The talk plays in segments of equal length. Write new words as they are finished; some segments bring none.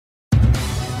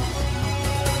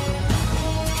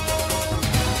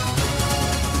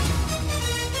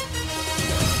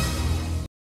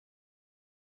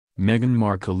Meghan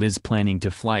Markle is planning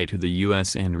to fly to the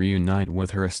US and reunite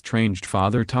with her estranged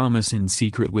father Thomas in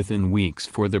secret within weeks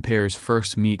for the pair's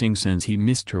first meeting since he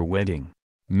missed her wedding.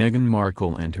 Meghan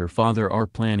Markle and her father are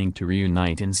planning to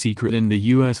reunite in secret in the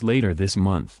US later this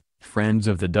month, friends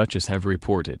of the Duchess have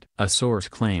reported. A source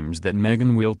claims that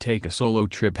Meghan will take a solo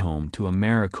trip home to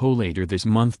America later this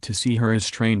month to see her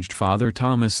estranged father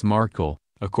Thomas Markle,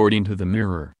 according to the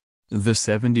Mirror. The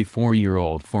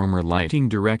 74-year-old former lighting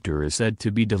director is said to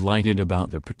be delighted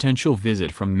about the potential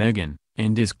visit from Meghan,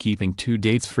 and is keeping 2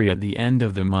 dates free at the end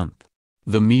of the month.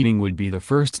 The meeting would be the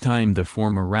first time the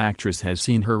former actress has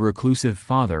seen her reclusive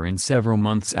father in several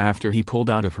months after he pulled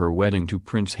out of her wedding to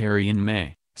Prince Harry in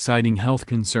May, citing health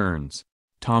concerns.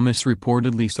 Thomas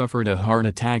reportedly suffered a heart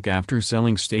attack after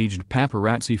selling staged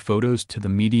paparazzi photos to the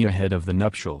media ahead of the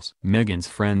nuptials. Meghan's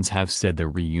friends have said the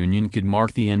reunion could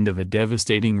mark the end of a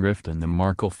devastating rift in the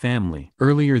Markle family.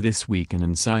 Earlier this week, an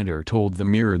insider told the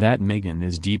Mirror that Meghan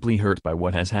is deeply hurt by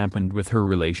what has happened with her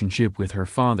relationship with her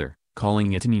father,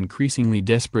 calling it an increasingly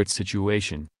desperate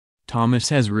situation. Thomas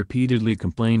has repeatedly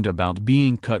complained about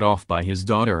being cut off by his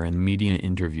daughter in media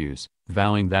interviews,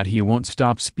 vowing that he won't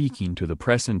stop speaking to the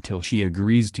press until she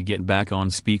agrees to get back on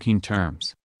speaking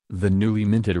terms. The newly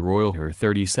minted royal her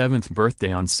 37th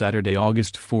birthday on Saturday,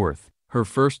 August 4th, her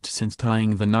first since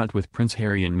tying the knot with Prince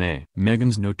Harry in May.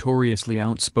 Meghan's notoriously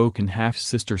outspoken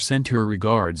half-sister sent her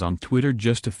regards on Twitter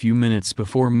just a few minutes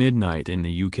before midnight in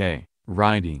the UK,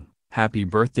 writing, "Happy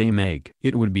birthday, Meg.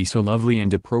 It would be so lovely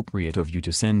and appropriate of you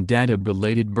to send Dad a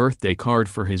belated birthday card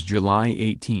for his July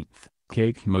 18th,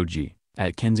 cake emoji,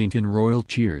 at Kensington Royal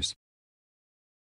Cheers."